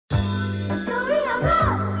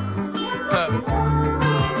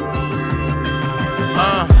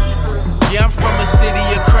Yeah, I'm from a city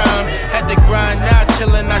of crime. Had to grind, now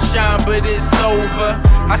chillin', I shine, but it's over.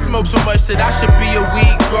 I smoke so much that I should be a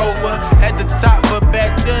weed grower. At the top, but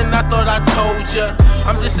back then I thought I told ya.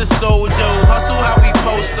 I'm just a soldier, hustle how we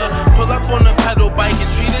poster. Pull up on a pedal bike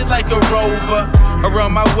and treat it like a rover.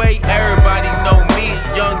 Around my way, everybody know me.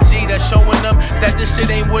 Young G that's showing them that this shit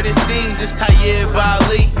ain't what it seems. Just Tayyib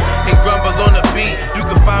Ali and grumble on the beat. You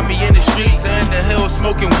can find me in the streets or in the hills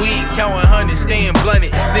smoking weed, counting hundreds, staying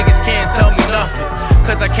blunted. Niggas can't tell me nothing,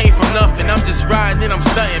 cause I came from nothing. I'm just riding and I'm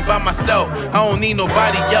stunting by myself. I don't need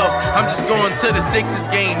nobody else. I'm just going to the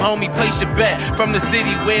Sixers game, homie, place your bet. From the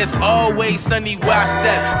city where it's always sunny where I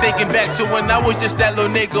step. Thinking back to when I was just that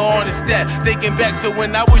little nigga on the step. Thinking back to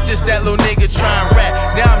when I was just that little nigga trying rap.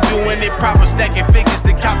 Now I'm doing it proper, stacking figures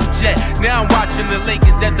to cop a jet. Now I'm watching the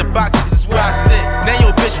Lakers at the boxes, is where I sit. Now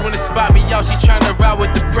your bitch wanna spot me out, she tryna ride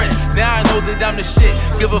with the prince. Now I know that I'm the shit,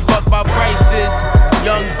 give a fuck about prices.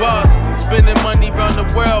 Young boss, spending money around the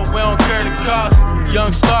world, we don't care the cost.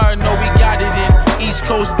 Young star, know we got it in. East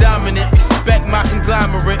Coast dominant, respect my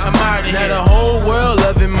conglomerate, I'm out of here. Now the whole world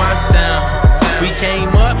loving my sound. We came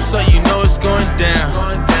up, so you know it's going down.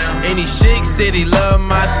 Any chick say they love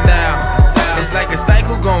my style. It's like a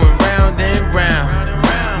cycle going round and round.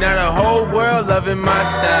 Now the whole world loving my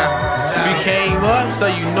style. We came up, so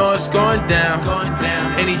you know it's going down.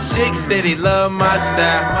 Any chicks say they love my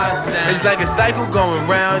style. It's like a cycle going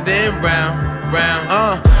round and round.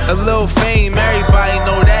 A little fame, everybody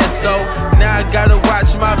know that, so now I gotta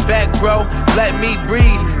watch my back, bro. Let me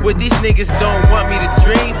breathe. What these niggas don't want me to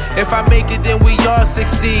dream. If I make it, then we all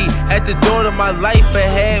succeed. At the door to my life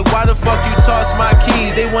ahead, why the fuck you toss my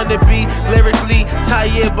keys? They wanna be lyrically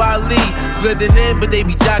Tayyib Ali. Blending in, but they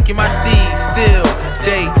be jocking my steeds. Still,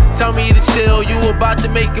 they tell me to chill. You about to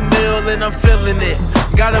make a meal, and I'm feeling it.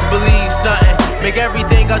 Gotta believe something. Make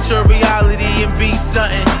everything out your reality and be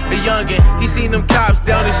something. A youngin', he seen them cops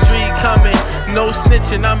down the street coming. No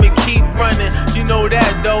snitching, I'ma keep running. You know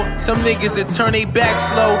that though. Some niggas that turn they back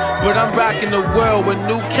slow, but I'm rocking the world with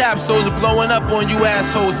new capsules blowing up on you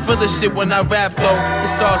assholes. Feel the shit when I rap though.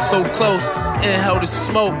 It's all so close. Inhale the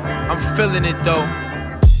smoke, I'm feeling it though.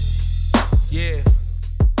 Yeah.